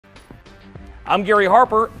I'm Gary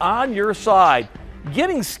Harper, on your side.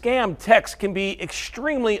 Getting scam texts can be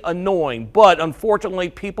extremely annoying, but unfortunately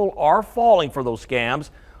people are falling for those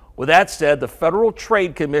scams. With that said, the Federal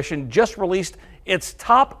Trade Commission just released its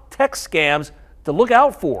top text scams to look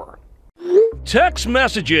out for. Text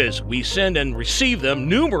messages. We send and receive them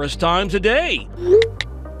numerous times a day.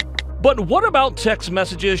 But what about text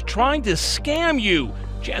messages trying to scam you?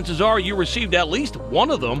 Chances are you received at least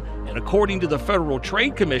one of them, and according to the Federal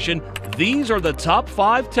Trade Commission, these are the top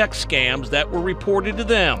 5 text scams that were reported to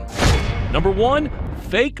them. Number 1,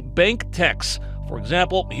 fake bank texts. For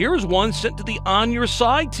example, here's one sent to the On Your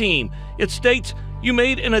Side team. It states, "You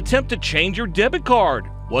made an attempt to change your debit card.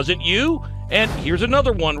 Wasn't you?" And here's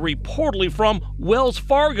another one reportedly from Wells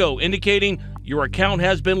Fargo indicating your account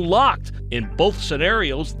has been locked. In both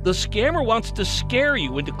scenarios, the scammer wants to scare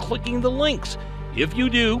you into clicking the links. If you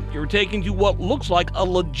do, you're taken to what looks like a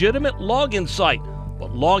legitimate login site,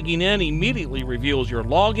 but logging in immediately reveals your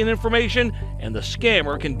login information and the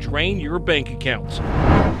scammer can drain your bank accounts.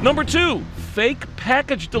 Number 2, fake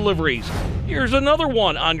package deliveries. Here's another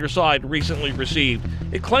one On Your Side recently received.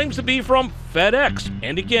 It claims to be from FedEx,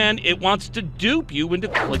 and again, it wants to dupe you into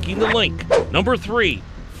clicking the link. Number 3,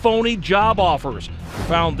 phony job offers.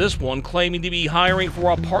 Found this one claiming to be hiring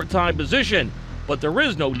for a part-time position, but there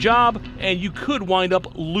is no job and you could wind up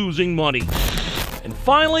losing money. And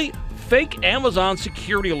finally, fake Amazon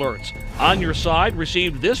security alerts. On Your Side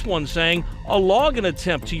received this one saying a login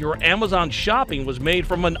attempt to your Amazon shopping was made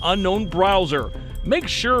from an unknown browser. Make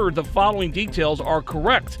sure the following details are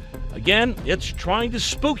correct. Again, it's trying to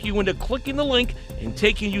spook you into clicking the link and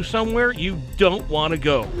taking you somewhere you don't want to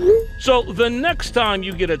go. So the next time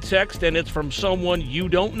you get a text and it's from someone you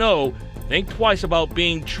don't know, think twice about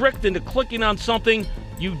being tricked into clicking on something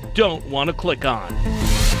you don't want to click on.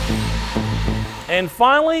 And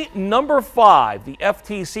finally, number 5, the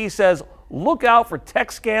FTC says look out for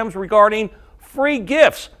text scams regarding free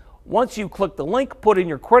gifts. Once you click the link, put in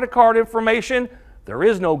your credit card information, there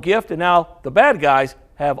is no gift, and now the bad guys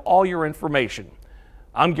have all your information.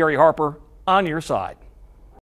 I'm Gary Harper, On Your Side.